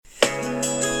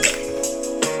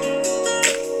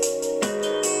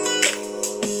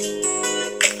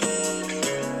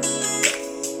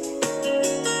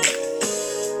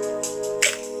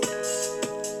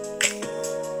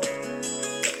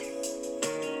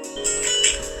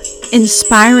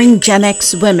inspiring Gen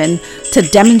X women to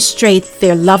demonstrate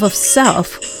their love of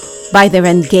self by their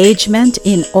engagement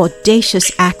in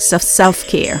audacious acts of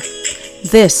self-care.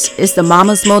 This is the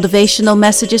Mama's Motivational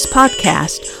Messages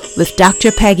podcast with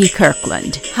Dr. Peggy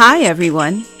Kirkland. Hi,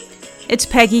 everyone. It's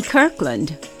Peggy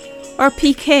Kirkland, or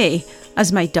PK,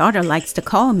 as my daughter likes to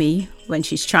call me when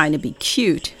she's trying to be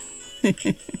cute.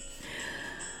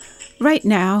 Right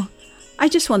now, I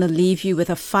just want to leave you with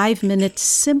a 5-minute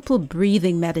simple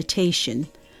breathing meditation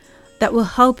that will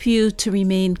help you to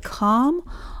remain calm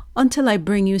until I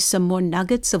bring you some more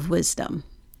nuggets of wisdom.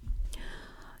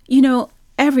 You know,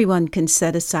 everyone can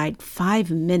set aside 5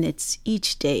 minutes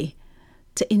each day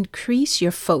to increase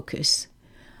your focus,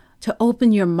 to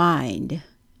open your mind,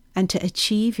 and to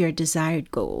achieve your desired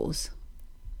goals.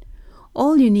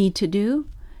 All you need to do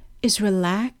is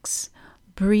relax,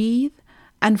 breathe,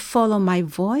 and follow my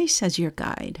voice as your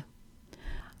guide.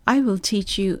 I will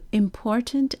teach you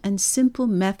important and simple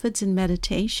methods in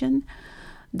meditation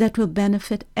that will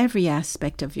benefit every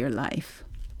aspect of your life.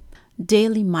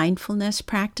 Daily mindfulness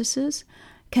practices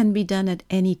can be done at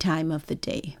any time of the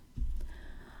day.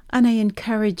 And I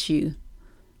encourage you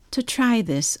to try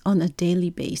this on a daily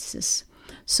basis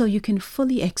so you can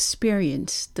fully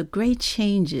experience the great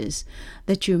changes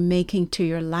that you're making to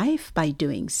your life by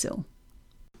doing so.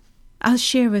 I'll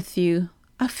share with you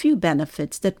a few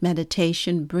benefits that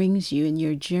meditation brings you in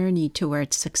your journey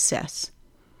towards success.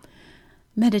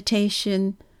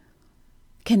 Meditation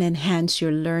can enhance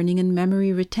your learning and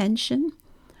memory retention,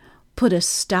 put a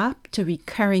stop to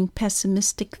recurring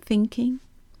pessimistic thinking,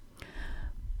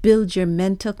 build your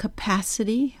mental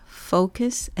capacity,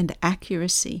 focus, and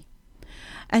accuracy,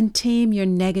 and tame your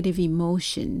negative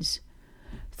emotions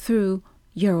through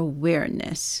your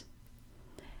awareness.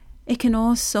 It can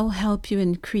also help you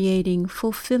in creating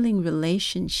fulfilling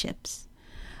relationships,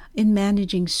 in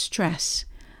managing stress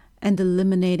and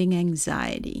eliminating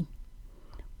anxiety,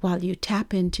 while you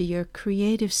tap into your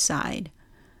creative side,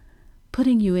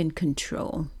 putting you in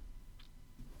control.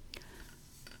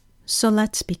 So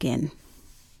let's begin.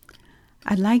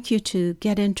 I'd like you to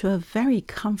get into a very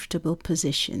comfortable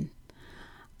position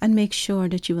and make sure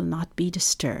that you will not be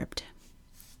disturbed.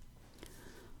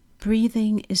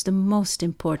 Breathing is the most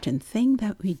important thing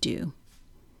that we do.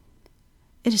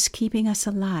 It is keeping us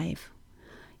alive,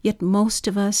 yet most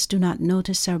of us do not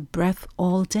notice our breath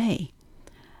all day,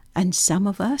 and some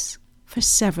of us for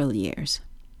several years.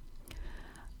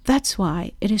 That's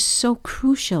why it is so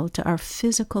crucial to our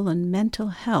physical and mental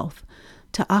health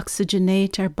to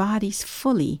oxygenate our bodies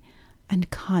fully and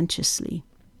consciously.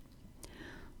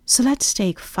 So let's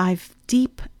take 5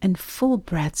 deep and full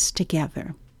breaths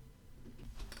together.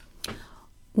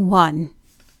 1.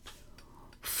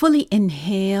 Fully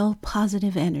inhale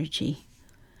positive energy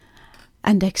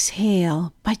and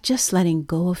exhale by just letting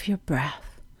go of your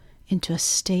breath into a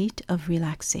state of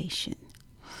relaxation.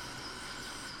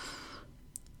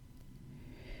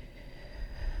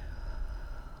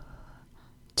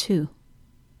 2.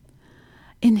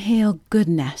 Inhale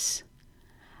goodness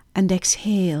and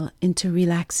exhale into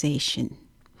relaxation.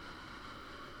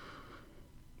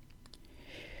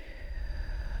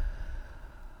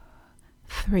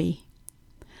 3.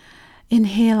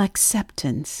 Inhale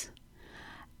acceptance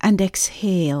and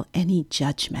exhale any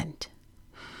judgment.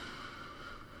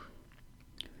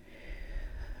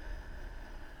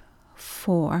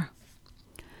 4.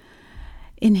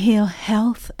 Inhale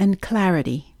health and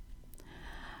clarity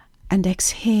and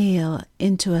exhale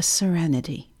into a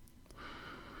serenity.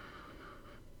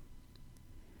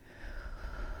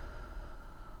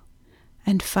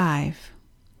 5.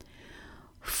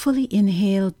 Fully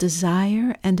inhale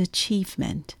desire and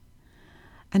achievement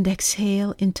and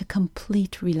exhale into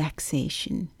complete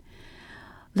relaxation,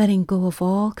 letting go of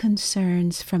all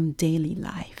concerns from daily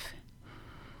life.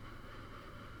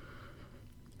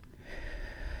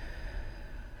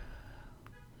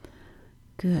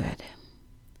 Good.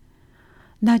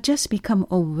 Now just become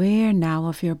aware now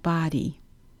of your body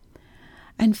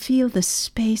and feel the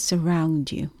space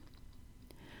around you.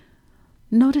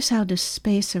 Notice how the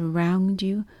space around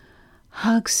you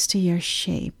hugs to your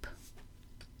shape.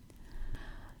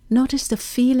 Notice the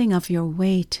feeling of your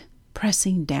weight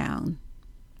pressing down.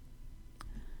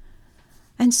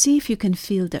 And see if you can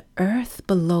feel the earth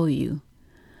below you,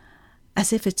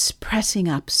 as if it's pressing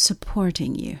up,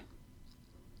 supporting you.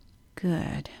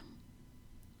 Good.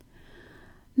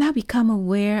 Now become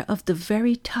aware of the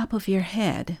very top of your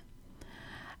head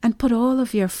and put all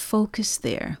of your focus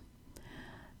there,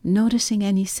 noticing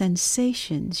any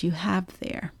sensations you have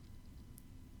there.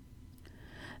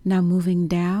 Now moving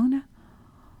down,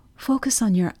 focus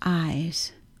on your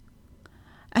eyes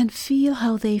and feel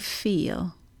how they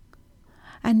feel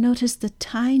and notice the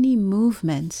tiny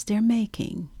movements they're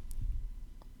making.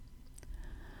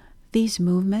 These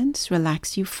movements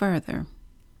relax you further.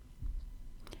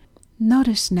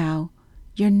 Notice now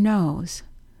your nose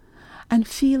and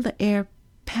feel the air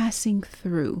passing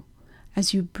through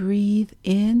as you breathe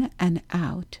in and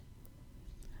out.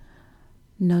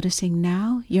 Noticing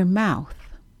now your mouth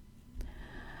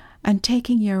and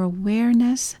taking your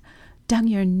awareness down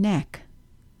your neck.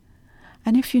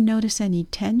 And if you notice any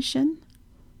tension,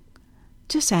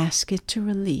 just ask it to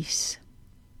release.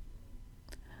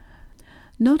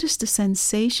 Notice the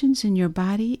sensations in your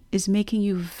body is making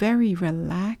you very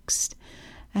relaxed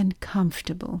and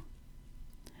comfortable.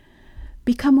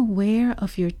 Become aware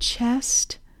of your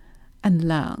chest and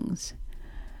lungs,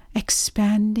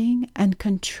 expanding and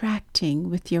contracting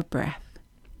with your breath.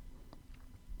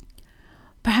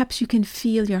 Perhaps you can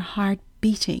feel your heart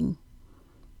beating,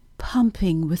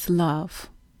 pumping with love.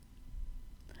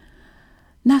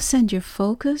 Now send your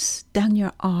focus down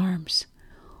your arms,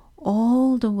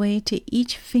 all the way to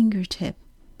each fingertip,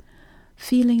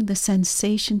 feeling the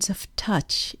sensations of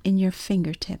touch in your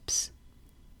fingertips.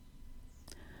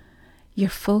 Your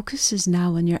focus is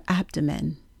now on your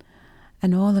abdomen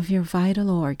and all of your vital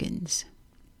organs.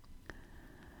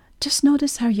 Just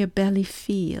notice how your belly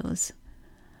feels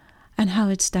and how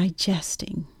it's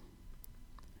digesting.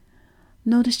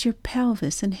 Notice your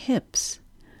pelvis and hips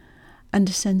and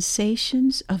the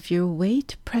sensations of your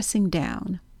weight pressing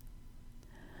down.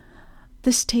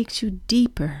 This takes you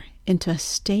deeper into a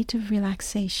state of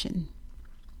relaxation.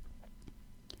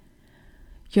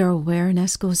 Your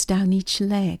awareness goes down each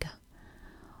leg,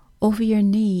 over your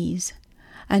knees,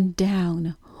 and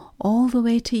down all the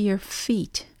way to your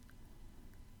feet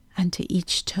and to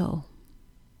each toe.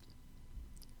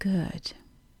 Good.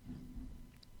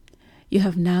 You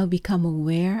have now become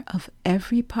aware of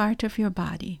every part of your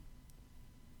body.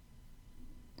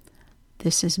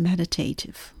 This is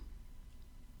meditative.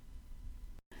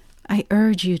 I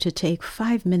urge you to take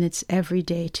 5 minutes every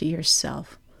day to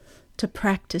yourself to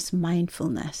practice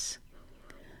mindfulness.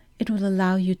 It will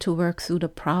allow you to work through the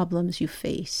problems you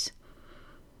face,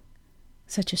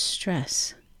 such as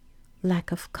stress,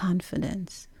 lack of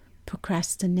confidence,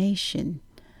 procrastination,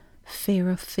 fear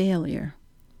of failure,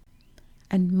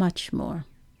 and much more.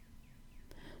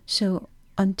 So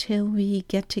until we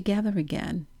get together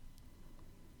again,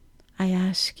 I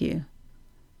ask you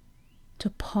to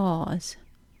pause,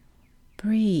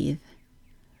 breathe,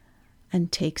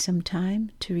 and take some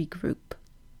time to regroup.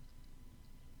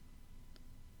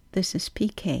 This is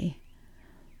PK,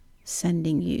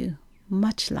 sending you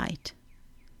much light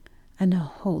and a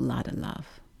whole lot of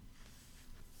love.